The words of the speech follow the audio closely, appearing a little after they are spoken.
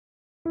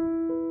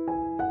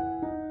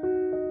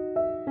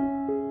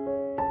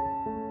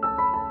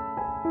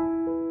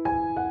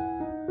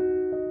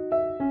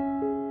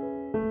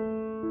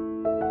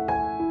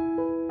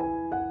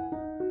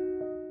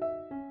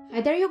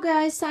Hi there you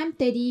guys, I'm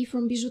Teddy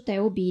from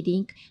BijuTeo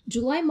Beading.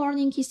 July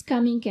morning is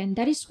coming and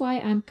that is why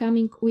I'm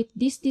coming with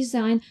this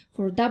design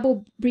for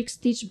double brick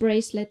stitch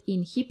bracelet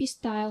in hippie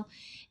style.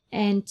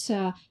 And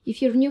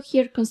if you're new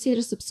here,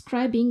 consider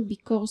subscribing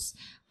because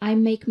I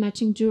make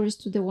matching jewelry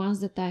to the ones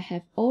that I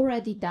have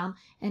already done.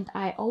 And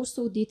I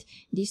also did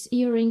these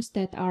earrings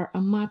that are a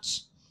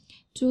match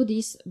to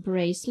this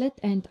bracelet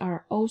and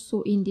are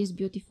also in this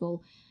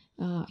beautiful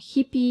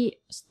hippie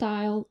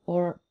style,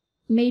 or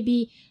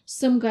maybe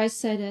some guys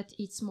say that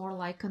it's more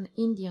like an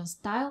Indian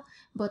style,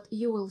 but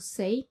you will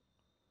say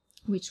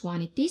which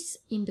one it is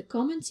in the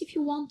comments if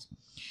you want.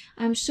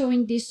 I'm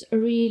showing this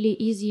really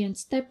easy and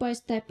step by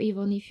step.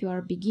 Even if you are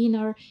a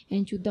beginner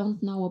and you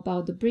don't know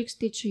about the brick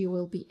stitch, you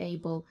will be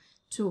able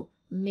to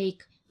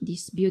make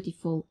this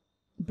beautiful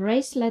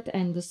bracelet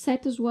and the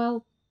set as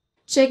well.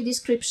 Check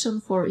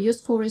description for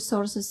useful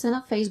resources and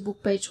a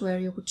Facebook page where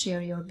you could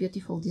share your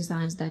beautiful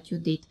designs that you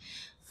did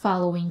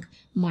following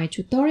my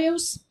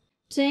tutorials.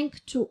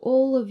 Thank to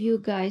all of you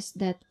guys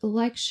that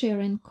like, share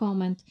and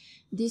comment.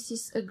 This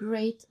is a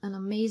great and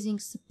amazing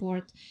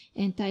support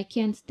and I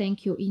can't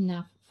thank you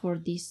enough for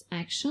these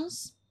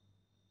actions.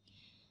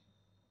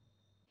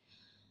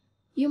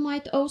 You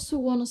might also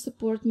want to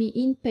support me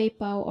in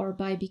PayPal or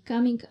by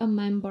becoming a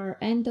member,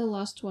 and the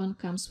last one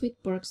comes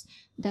with perks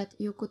that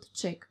you could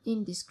check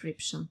in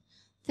description.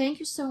 Thank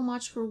you so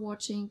much for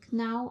watching.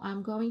 Now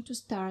I'm going to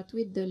start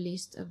with the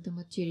list of the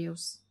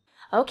materials.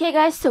 Okay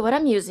guys, so what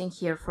I'm using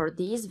here for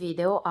this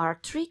video are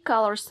 3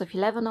 colors of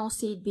 11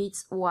 seed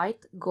beads: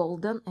 white,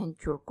 golden and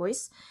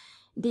turquoise.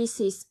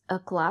 This is a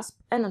clasp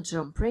and a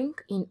jump ring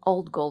in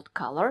old gold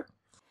color.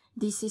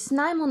 This is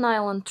Nymo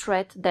Nylon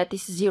Thread that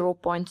is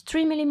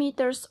 0.3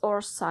 millimeters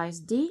or size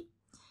D.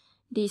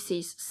 This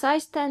is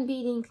size 10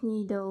 beading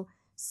needle,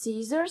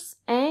 scissors,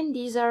 and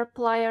these are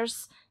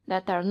pliers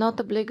that are not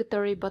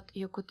obligatory, but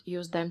you could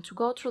use them to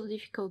go through the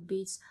difficult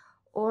beads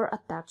or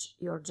attach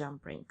your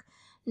jump ring.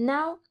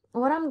 Now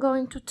what I'm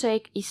going to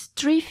take is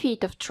 3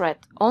 feet of thread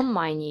on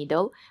my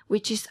needle,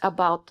 which is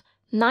about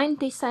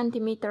 90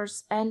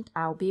 centimeters, and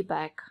I'll be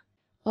back.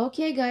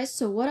 Okay guys,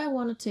 so what I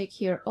want to take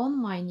here on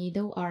my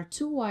needle are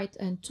 2 white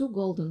and 2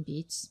 golden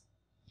beads.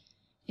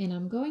 And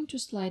I'm going to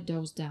slide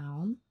those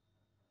down.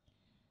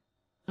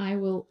 I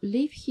will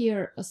leave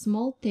here a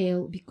small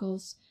tail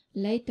because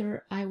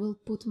later I will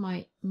put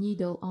my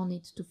needle on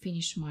it to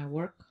finish my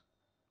work.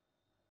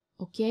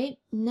 Okay,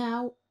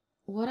 now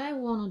what I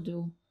want to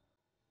do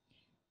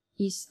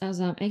is, as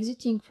I'm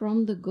exiting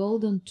from the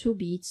golden 2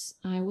 beads,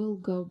 I will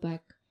go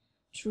back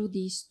through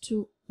these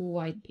 2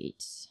 white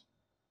beads.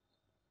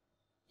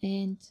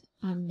 And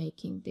I'm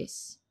making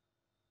this.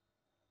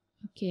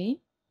 Okay.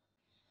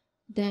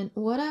 Then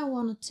what I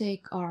want to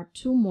take are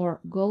 2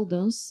 more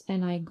goldens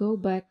and I go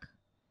back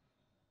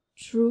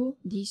through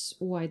these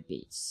white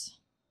beads.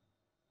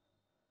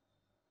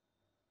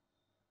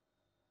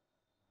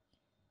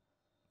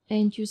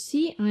 And you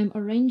see I'm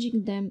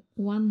arranging them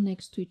one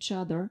next to each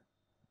other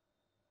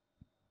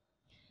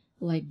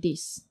like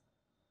this.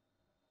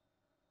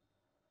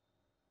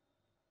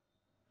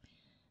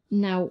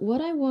 Now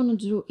what I want to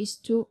do is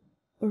to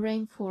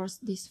reinforce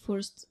this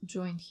first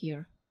joint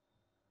here.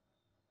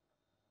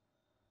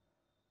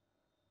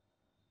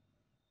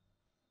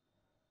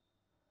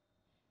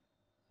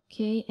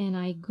 Okay, and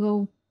I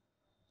go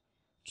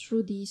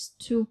through these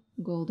 2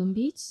 golden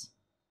beads.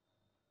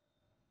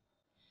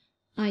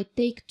 I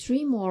take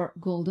 3 more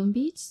golden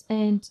beads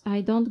and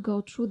I don't go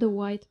through the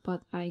white,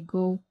 but I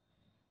go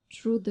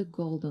through the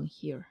golden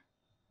here.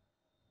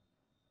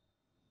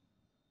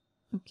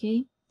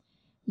 Okay,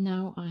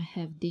 now I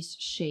have this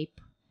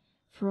shape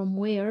from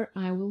where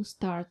I will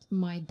start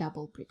my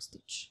double brick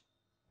stitch.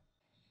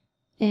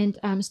 And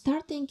I'm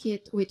starting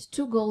it with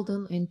 2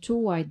 golden and 2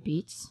 white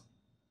beads.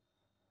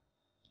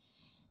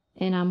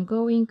 And I'm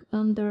going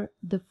under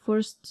the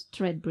first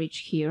thread bridge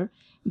here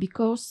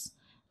because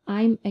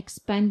I'm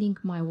expanding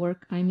my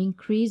work, I'm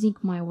increasing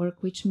my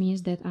work, which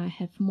means that I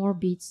have more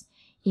beads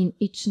in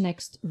each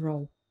next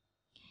row.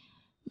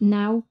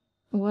 Now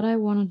what I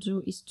want to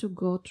do is to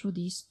go through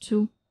these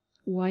 2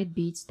 white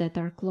beads that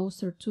are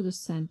closer to the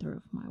center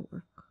of my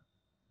work.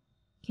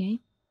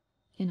 Okay,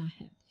 and I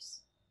have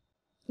this.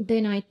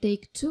 Then I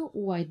take 2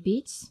 white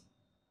beads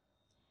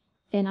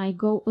and I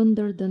go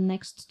under the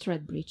next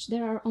thread bridge.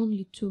 There are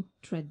only 2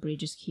 thread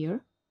bridges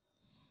here.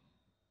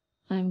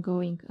 I'm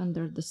going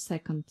under the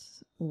second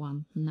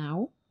one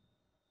now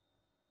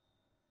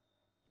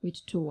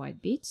with 2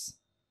 white beads.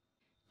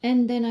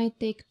 And then I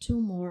take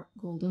 2 more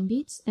golden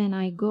beads and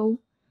I go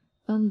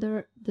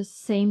under the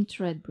same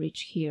thread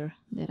bridge here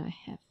that I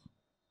have.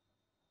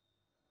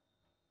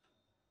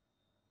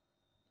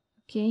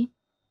 Okay.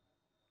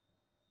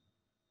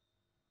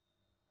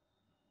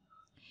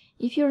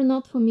 If you're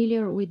not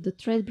familiar with the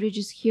thread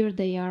bridges here,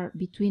 they are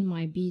between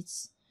my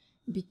beads.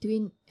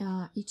 Between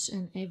each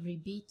and every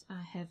bead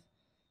I have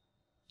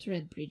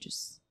thread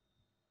bridges.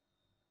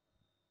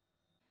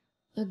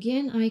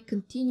 Again I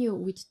continue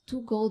with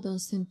 2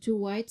 goldens and 2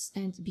 whites,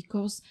 and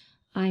because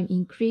I'm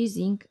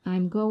increasing,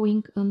 I'm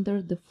going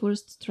under the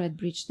first thread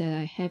bridge that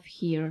I have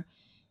here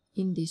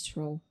in this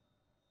row.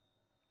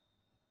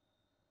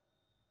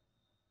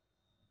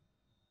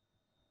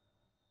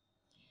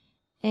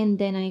 And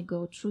then I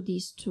go through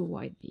these 2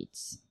 white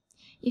beads.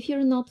 If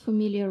you're not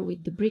familiar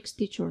with the brick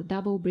stitch or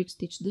double brick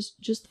stitch,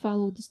 just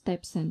follow the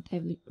steps and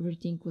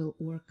everything will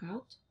work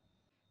out.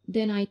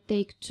 Then I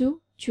take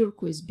 2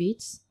 turquoise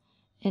beads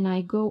and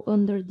I go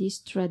under this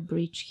thread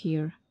bridge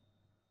here.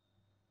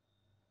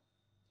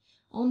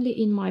 Only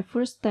in my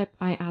first step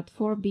I add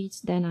 4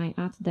 beads, then I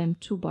add them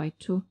 2 by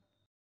 2.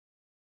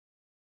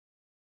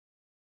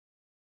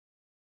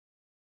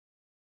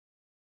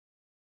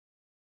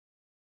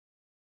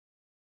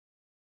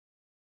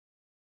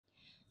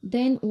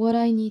 Then what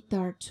I need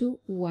are 2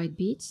 white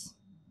beads,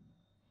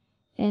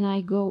 and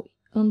I go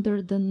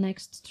under the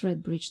next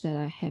thread bridge that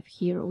I have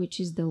here, which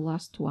is the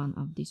last one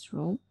of this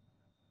row.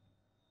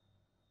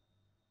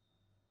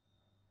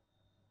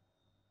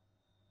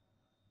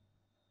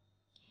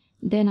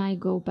 Then I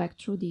go back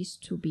through these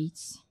 2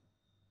 beads.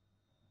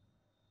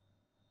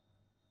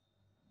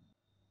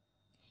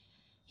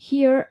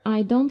 Here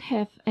I don't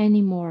have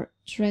any more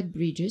thread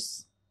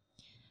bridges,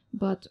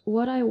 but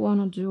what I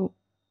want to do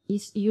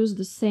is use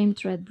the same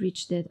thread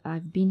bridge that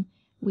I've been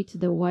with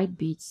the white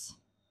beads,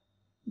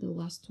 the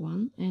last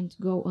one, and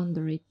go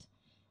under it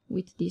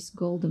with these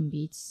golden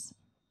beads.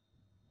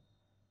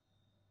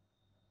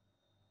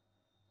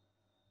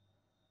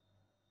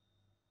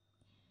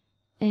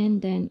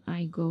 And then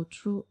I go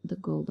through the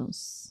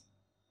goldens.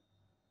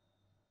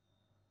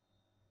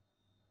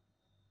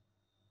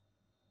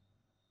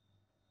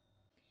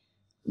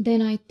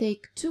 Then I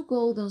take 2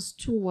 goldens,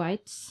 2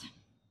 whites,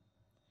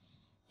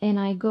 and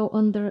I go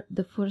under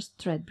the first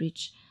thread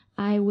bridge.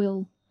 I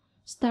will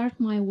start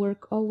my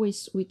work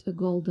always with a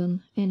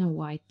golden and a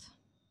white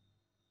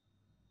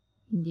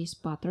in this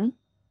pattern.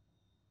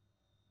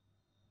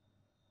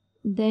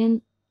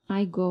 Then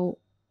I go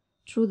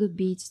through the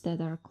beads that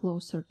are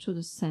closer to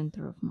the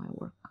center of my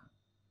work.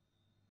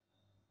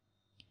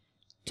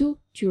 2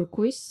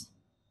 turquoise,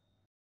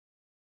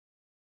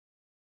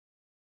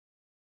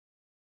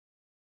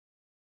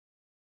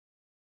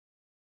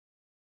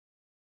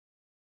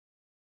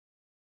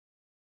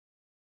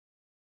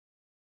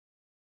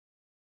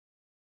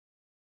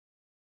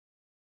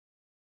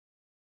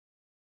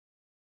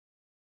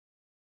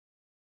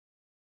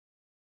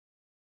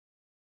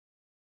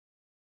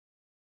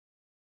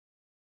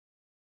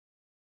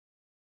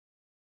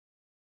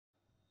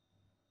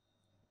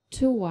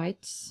 two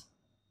whites,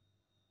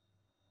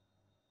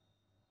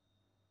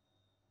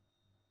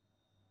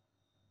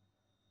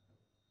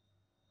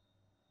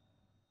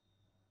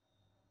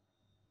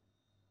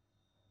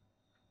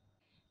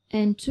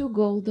 and 2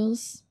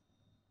 goldens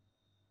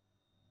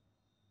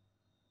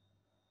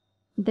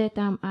that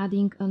I'm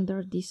adding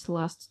under this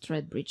last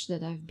thread bridge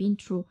that I've been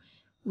through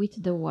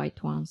with the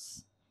white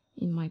ones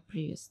in my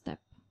previous step.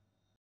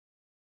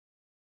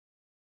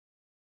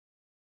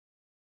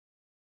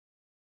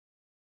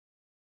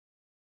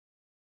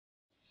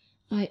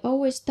 I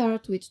always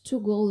start with 2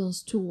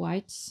 goldens, 2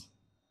 whites,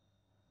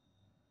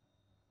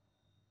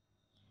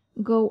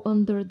 go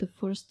under the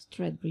first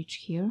thread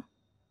bridge here,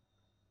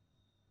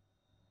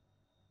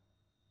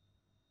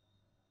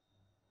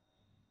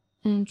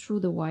 and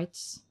through the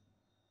whites.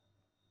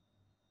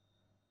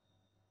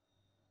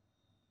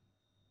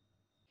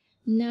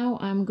 Now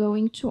I'm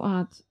going to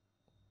add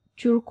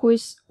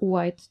turquoise,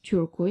 white,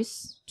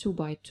 turquoise, 2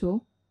 by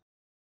 2.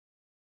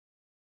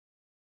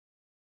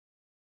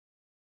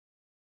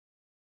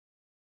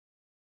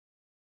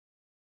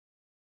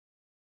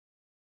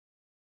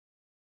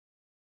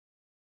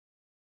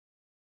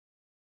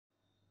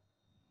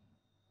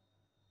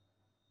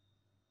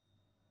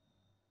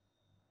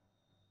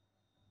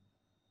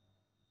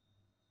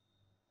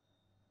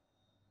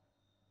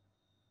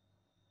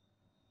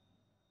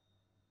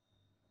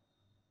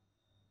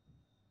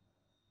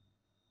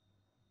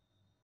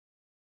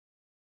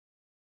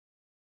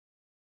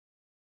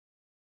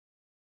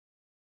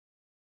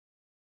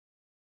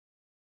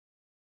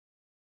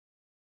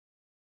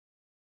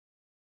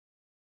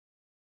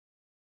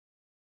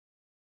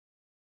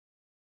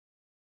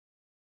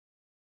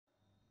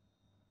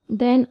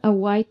 Then a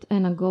white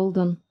and a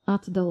golden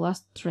at the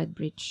last thread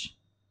bridge.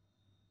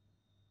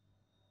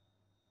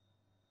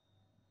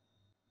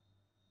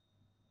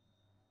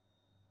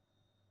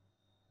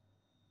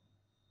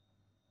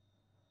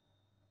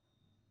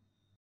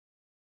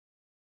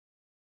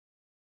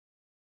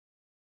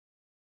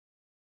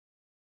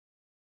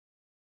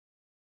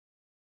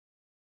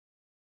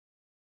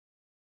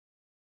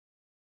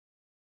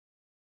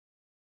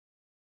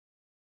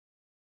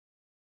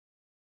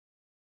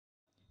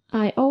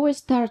 I always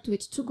start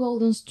with 2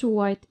 goldens, 2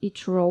 white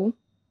each row,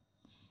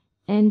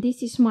 and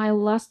this is my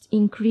last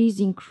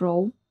increasing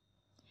row.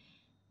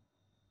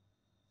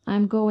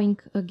 I'm going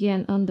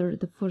again under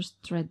the first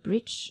thread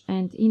bridge,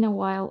 and in a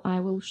while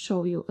I will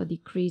show you a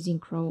decreasing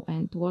row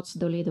and what's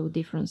the little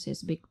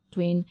differences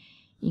between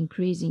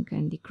increasing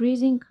and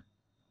decreasing.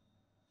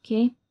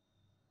 Okay,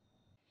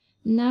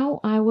 now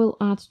I will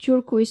add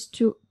turquoise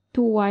to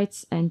 2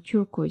 whites and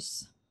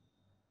turquoise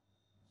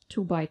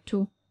 2 by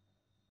 2.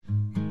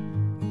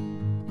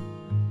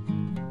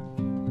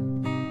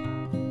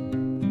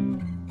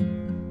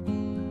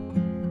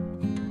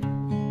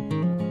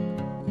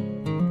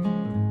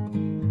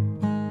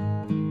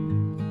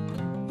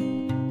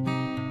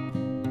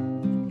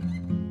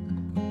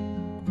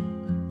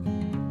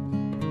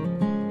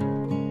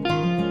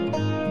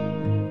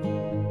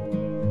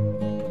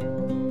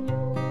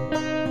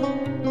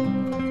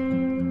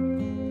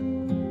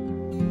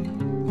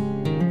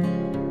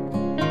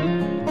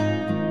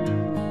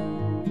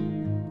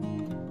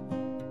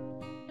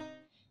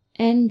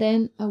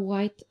 then a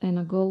white and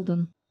a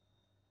golden.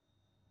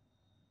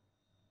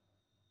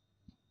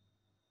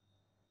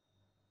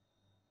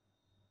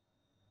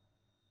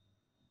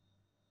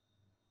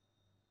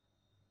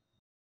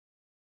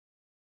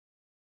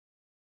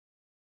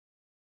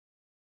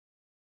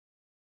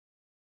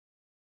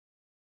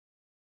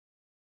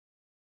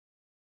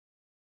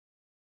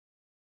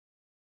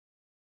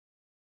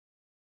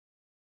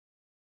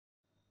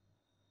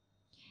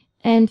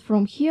 And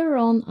from here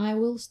on I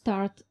will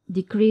start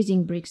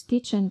decreasing brick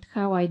stitch. And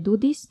how I do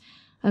this,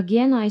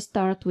 again I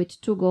start with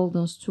 2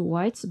 goldens, 2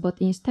 whites,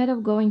 but instead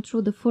of going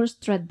through the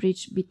first thread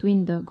bridge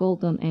between the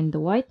golden and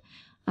the white,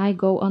 I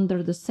go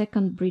under the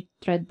second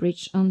thread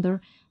bridge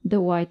under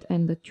the white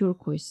and the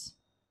turquoise.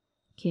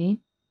 Okay,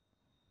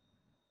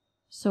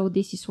 so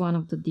this is one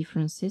of the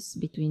differences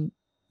between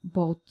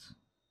both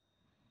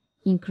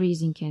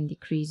increasing and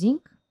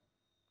decreasing.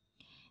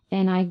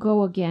 And I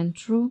go again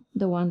through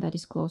the one that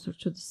is closer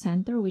to the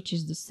center, which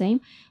is the same,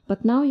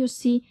 but now you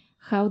see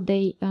how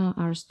they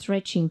are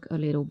stretching a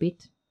little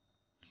bit.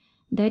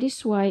 That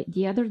is why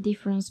the other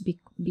difference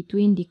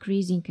between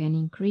decreasing and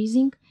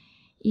increasing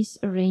is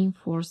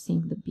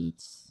reinforcing the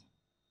beads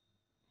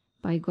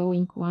by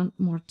going one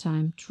more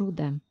time through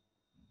them.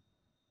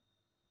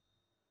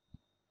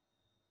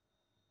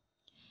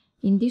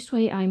 In this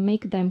way I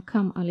make them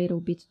come a little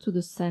bit to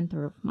the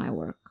center of my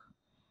work,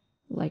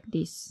 like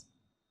this.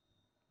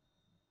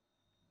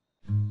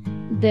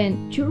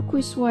 Then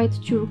turquoise white,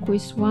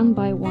 turquoise one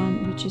by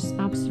one, which is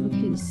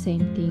absolutely the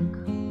same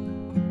thing.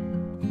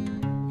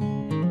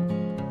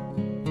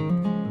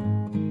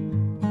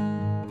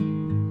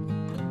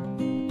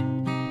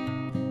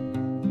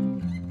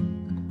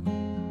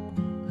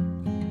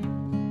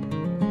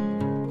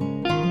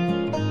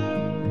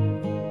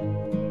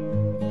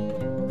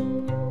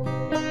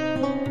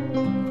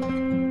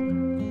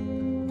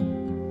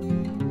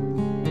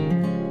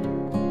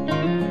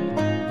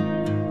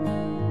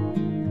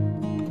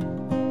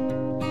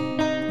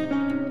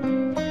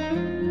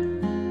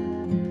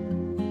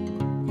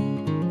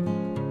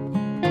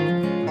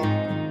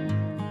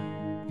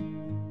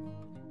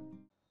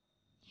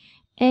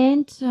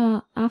 And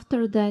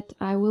after that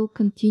I will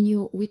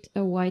continue with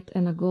a white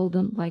and a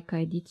golden like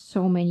I did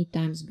so many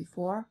times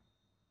before.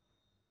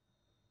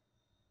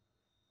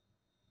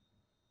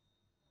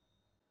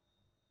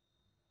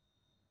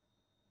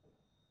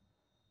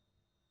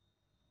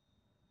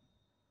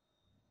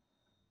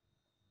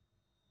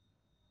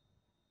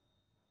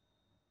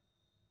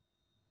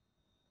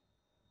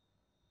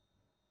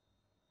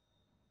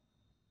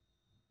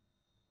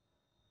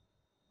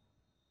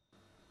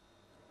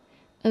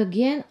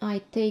 Again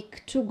I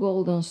take 2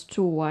 goldens,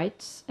 2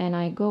 whites, and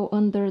I go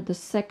under the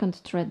second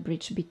thread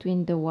bridge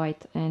between the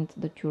white and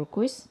the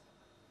turquoise.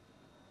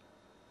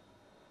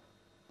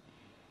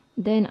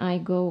 Then I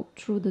go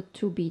through the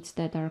 2 beads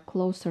that are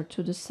closer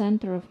to the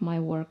center of my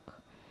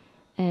work,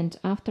 and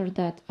after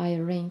that I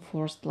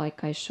reinforced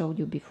like I showed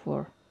you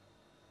before.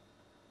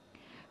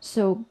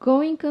 So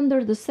going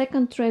under the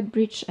second thread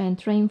bridge and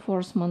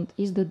reinforcement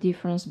is the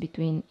difference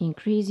between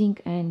increasing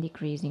and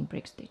decreasing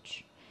brick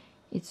stitch.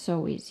 It's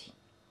so easy.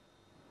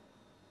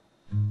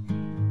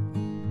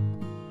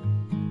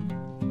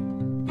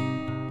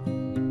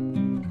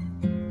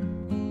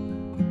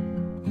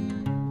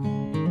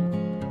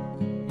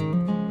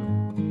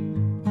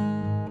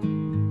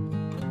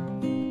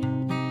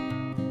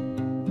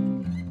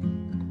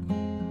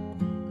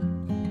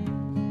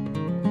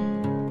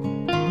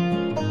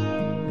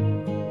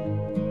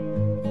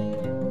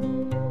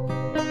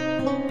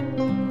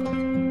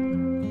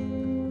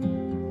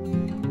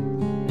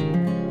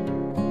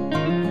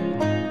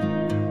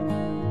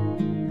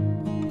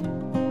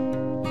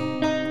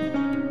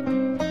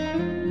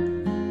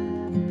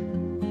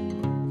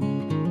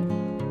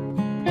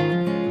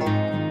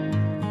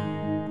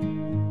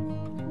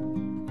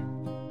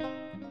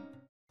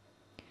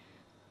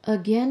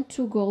 Again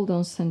 2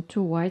 goldens and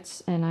 2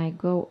 whites, and I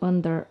go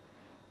under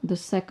the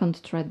second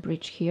thread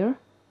bridge here.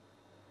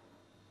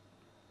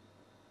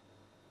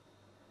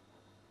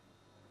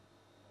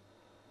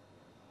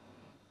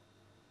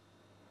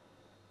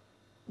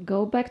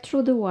 Go back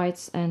through the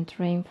whites and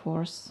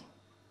reinforce.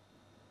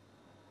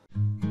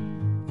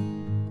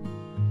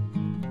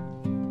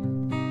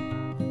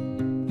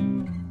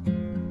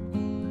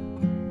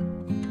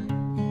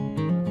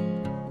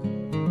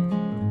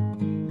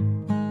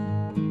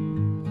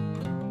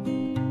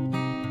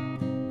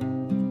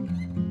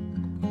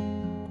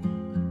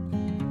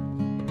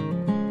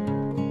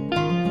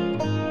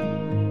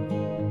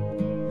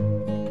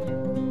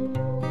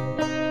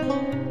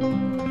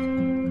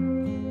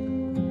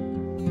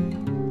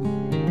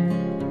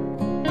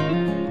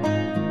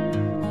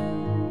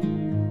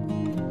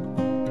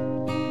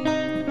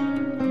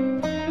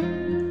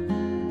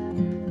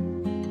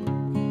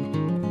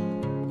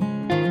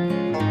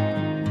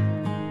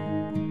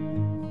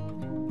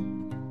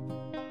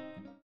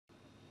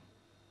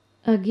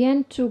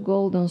 Again 2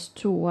 goldens,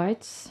 2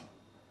 whites.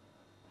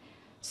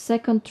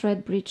 Second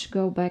thread bridge,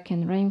 go back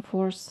and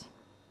reinforce.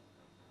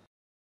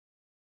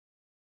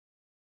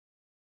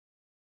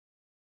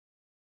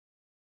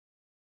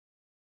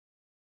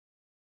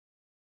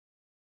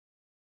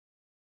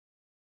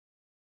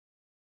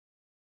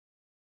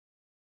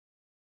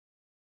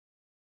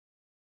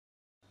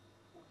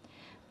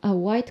 a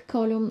white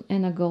column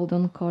and a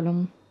golden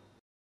column.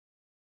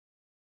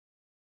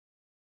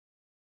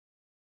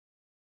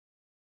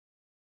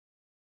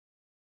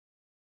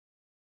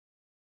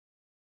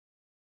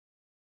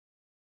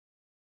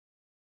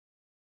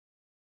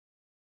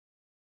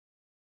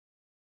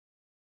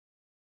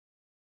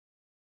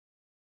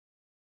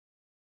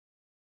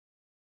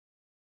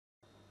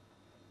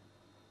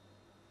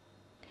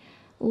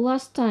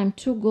 Last time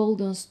 2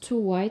 goldens, 2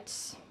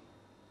 whites,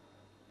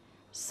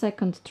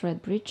 second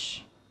thread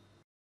bridge,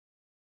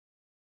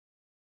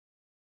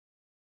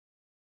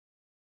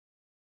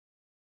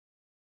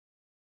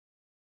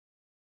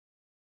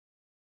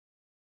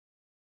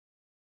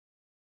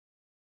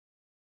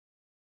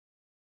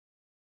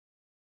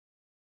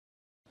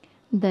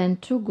 then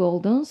 2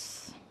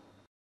 goldens,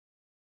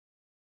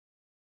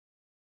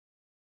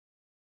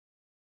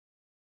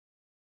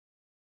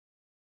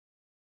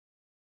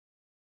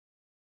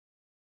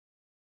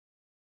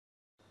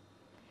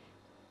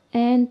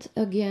 and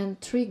again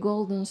 3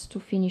 goldens to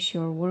finish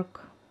your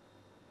work.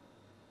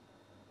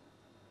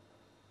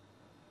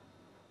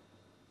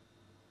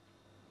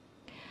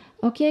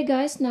 Okay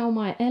guys, now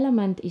my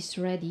element is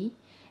ready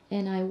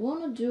and I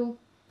want to do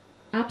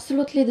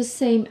absolutely the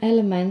same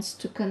elements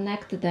to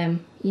connect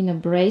them in a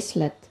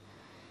bracelet.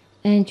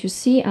 And you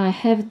see I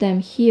have them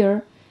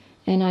here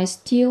and I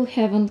still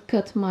haven't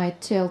cut my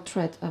tail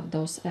thread of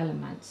those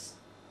elements.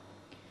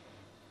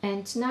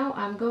 And now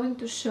I'm going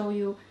to show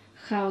you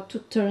how to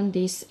turn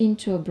this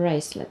into a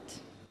bracelet.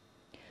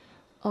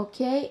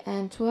 Okay,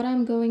 and what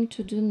I'm going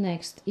to do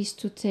next is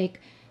to take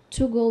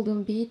 2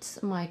 golden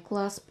beads, my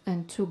clasp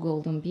and 2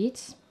 golden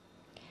beads.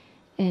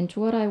 And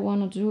what I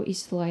want to do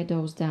is slide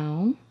those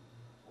down.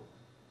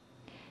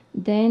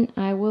 Then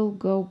I will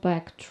go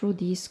back through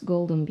this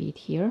golden bead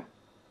here.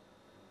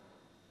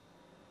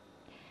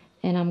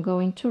 And I'm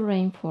going to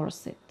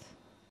reinforce it.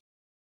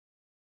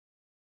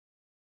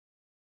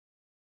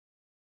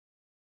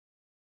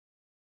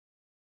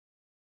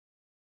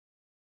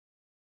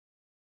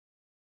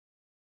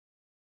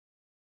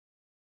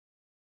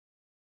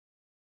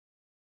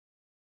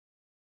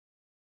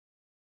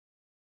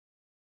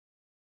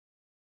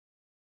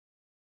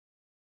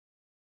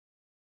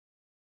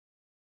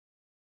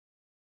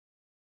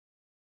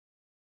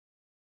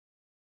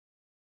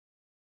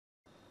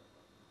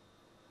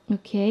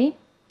 Okay,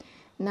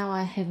 now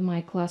I have my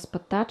clasp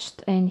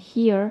attached, and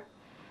here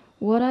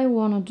what I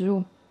want to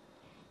do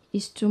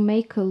is to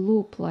make a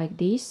loop like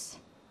this,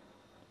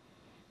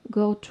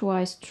 go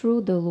twice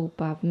through the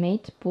loop I've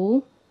made,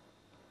 pull,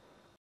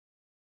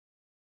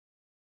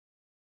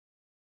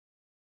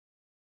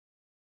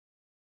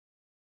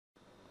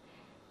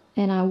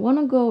 and I want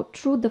to go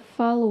through the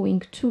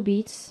following 2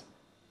 beads,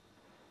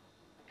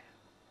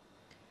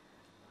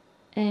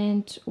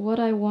 and what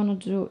I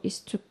want to do is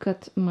to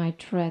cut my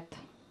thread.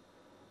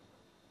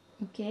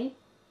 Okay,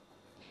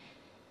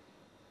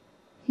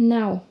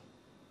 now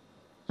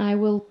I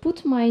will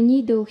put my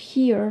needle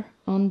here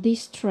on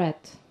this thread,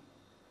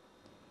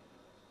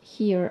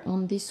 here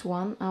on this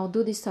one. I'll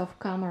do this off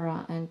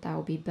camera and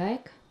I'll be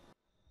back.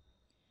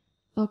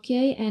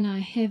 Okay, and I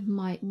have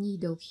my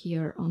needle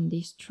here on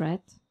this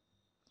thread,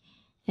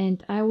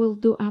 and I will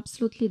do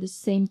absolutely the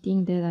same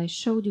thing that I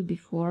showed you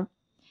before.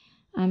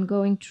 I'm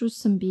going through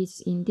some beads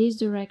in this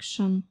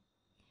direction,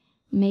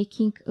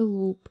 making a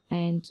loop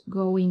and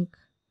going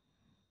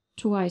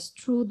twice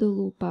through the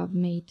loop I've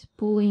made,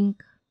 pulling,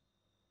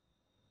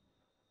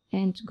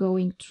 and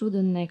going through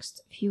the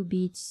next few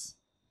beads.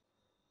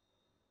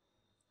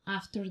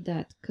 After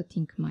that,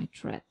 cutting my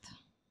thread,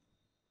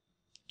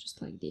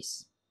 just like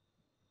this.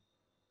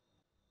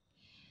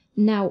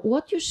 Now,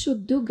 what you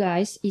should do,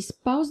 guys, is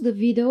pause the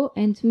video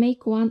and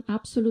make one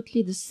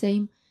absolutely the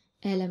same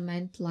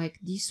element like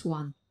this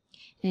one.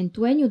 And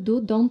when you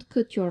do, don't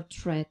cut your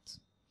thread,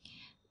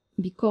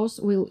 because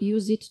we'll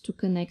use it to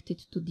connect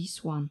it to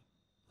this one.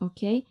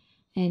 Okay,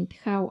 and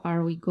how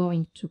are we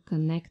going to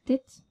connect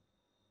it?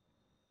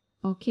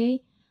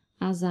 Okay,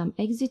 as I'm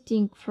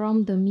exiting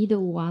from the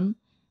middle one,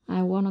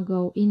 I want to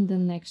go in the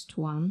next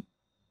one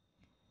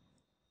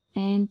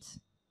and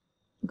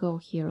go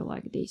here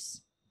like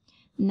this.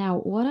 Now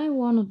what I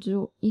want to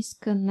do is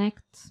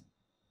connect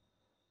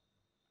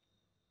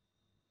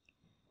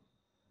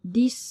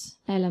this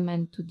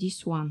element to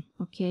this one.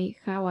 Okay,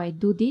 how I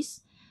do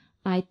this?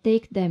 I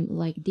take them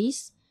like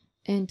this,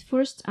 and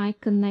first I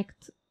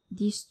connect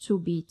these 2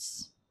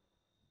 beads,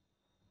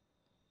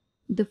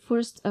 the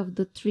first of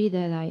the 3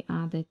 that I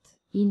added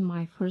in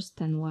my first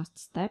and last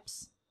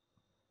steps.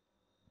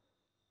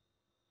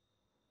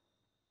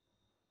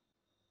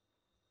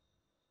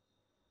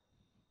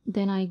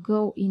 Then I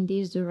go in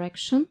this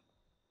direction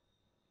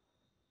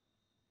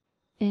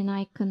and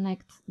I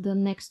connect the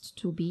next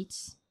 2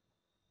 beads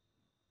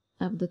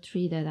of the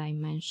 3 that I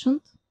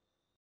mentioned.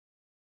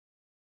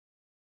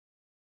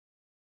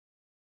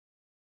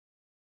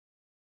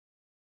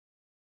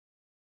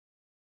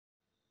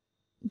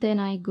 Then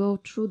I go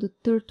through the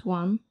 3rd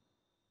one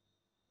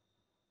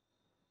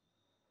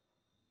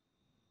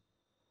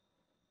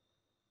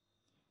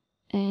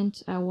and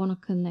I want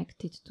to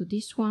connect it to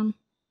this one.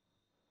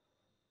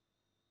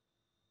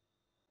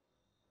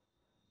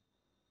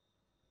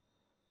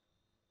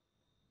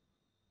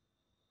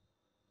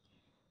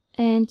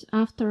 And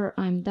after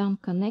I'm done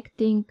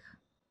connecting,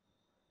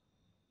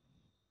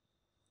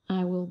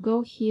 I will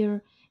go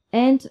here,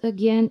 and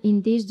again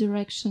in this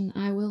direction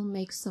I will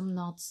make some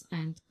knots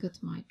and cut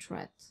my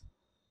thread.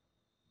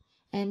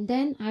 And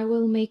then I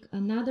will make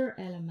another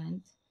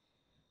element,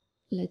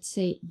 let's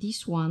say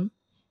this one,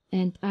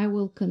 and I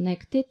will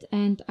connect it,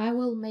 and I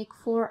will make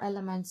 4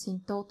 elements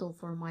in total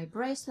for my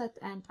bracelet,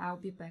 and I'll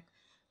be back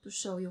to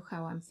show you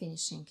how I'm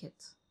finishing it.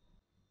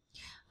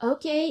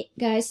 Okay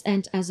guys,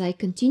 and as I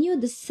continue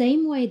the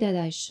same way that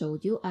I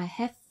showed you, I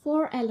have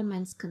 4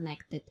 elements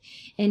connected,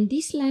 and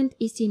this length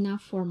is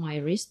enough for my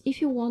wrist.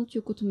 If you want,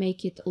 you could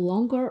make it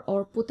longer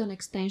or put an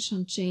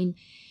extension chain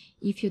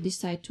if you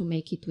decide to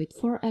make it with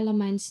 4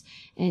 elements.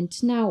 And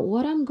now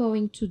what I'm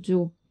going to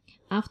do,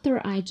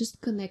 after I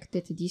just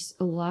connected this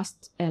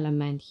last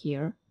element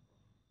here,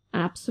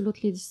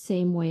 absolutely the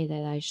same way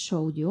that I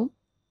showed you,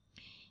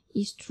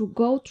 is to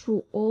go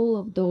through all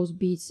of those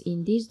beads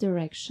in this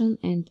direction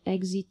and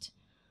exit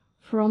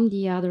from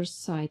the other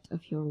side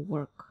of your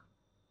work.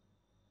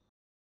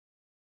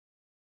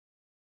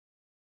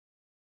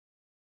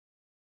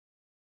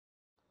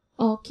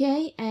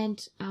 Okay,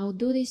 and I'll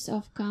do this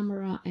off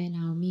camera and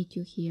I'll meet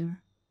you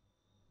here.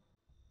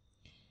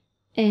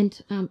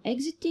 And I'm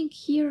exiting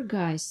here,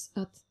 guys,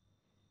 at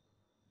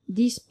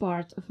this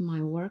part of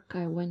my work.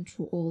 I went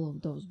through all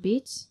of those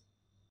beads.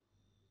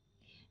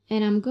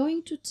 And I'm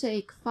going to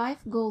take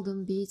 5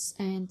 golden beads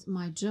and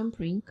my jump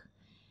ring,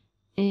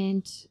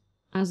 and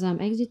as I'm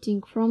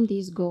exiting from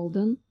this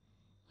golden,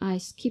 I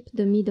skip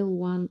the middle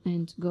one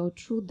and go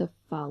through the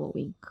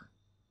following.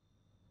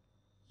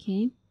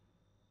 Okay.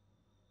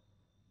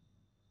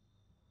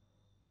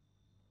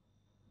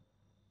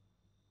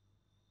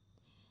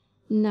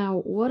 Now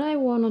what I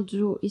want to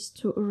do is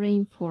to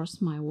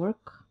reinforce my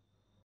work.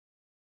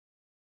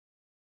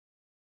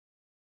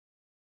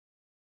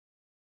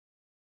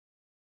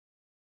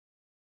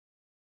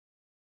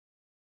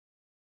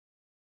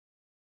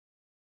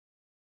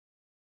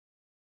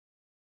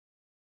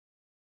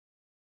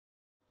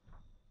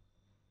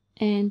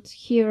 And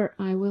here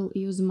I will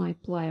use my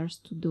pliers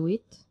to do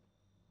it.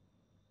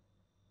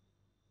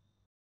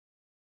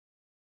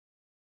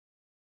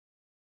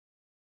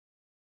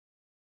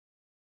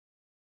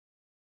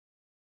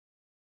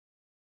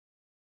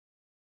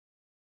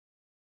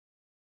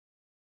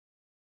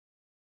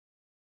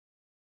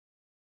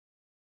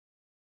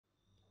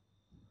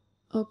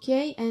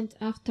 Okay, and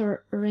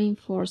after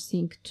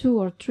reinforcing 2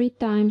 or 3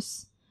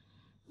 times,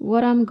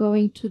 what I'm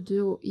going to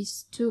do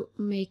is to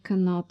make a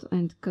knot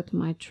and cut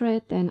my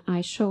thread, and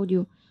I showed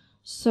you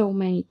so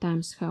many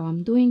times how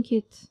I'm doing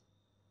it.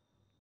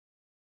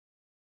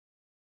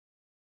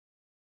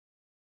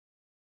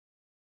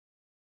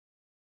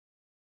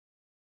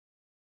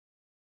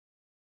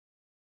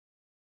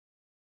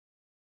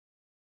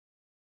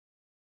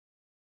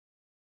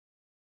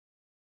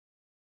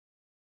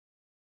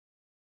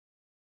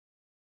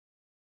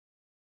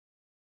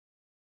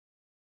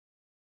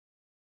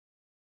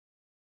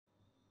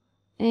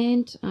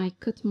 And I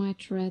cut my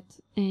thread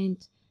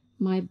and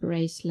my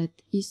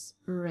bracelet is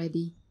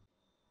ready.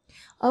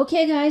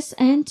 Okay guys,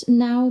 and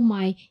now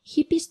my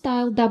hippie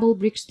style double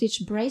brick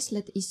stitch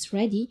bracelet is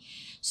ready.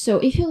 So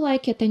if you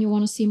like it and you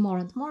want to see more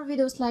and more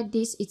videos like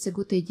this, it's a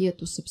good idea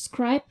to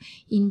subscribe.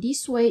 In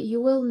this way you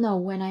will know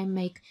when I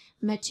make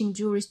matching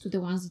jewelries to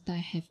the ones that I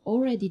have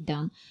already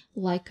done,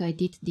 like I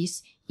did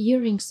these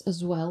earrings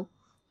as well.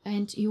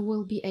 And you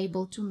will be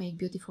able to make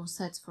beautiful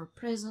sets for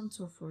presents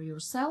or for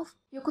yourself.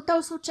 You could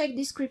also check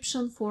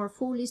description for a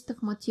full list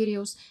of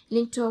materials,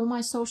 link to all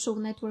my social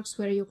networks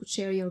where you could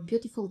share your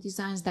beautiful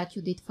designs that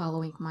you did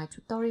following my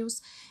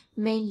tutorials,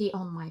 mainly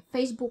on my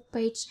Facebook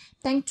page.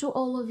 Thank to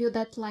all of you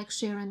that like,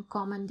 share and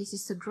comment. This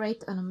is a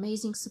great and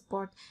amazing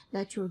support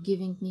that you're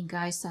giving me,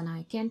 guys, and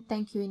I can't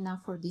thank you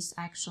enough for these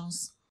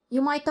actions.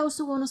 You might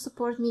also want to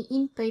support me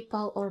in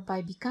PayPal or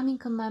by becoming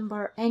a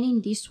member, and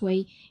in this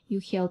way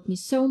you help me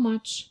so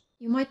much.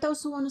 You might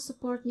also want to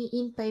support me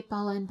in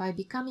PayPal and by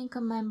becoming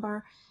a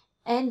member,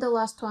 and the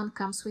last one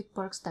comes with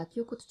perks that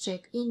you could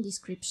check in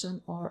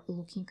description or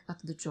looking at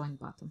the join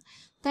button.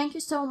 Thank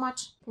you so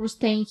much for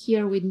staying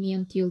here with me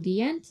until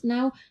the end.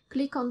 Now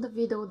click on the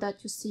video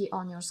that you see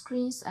on your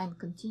screens and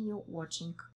continue watching.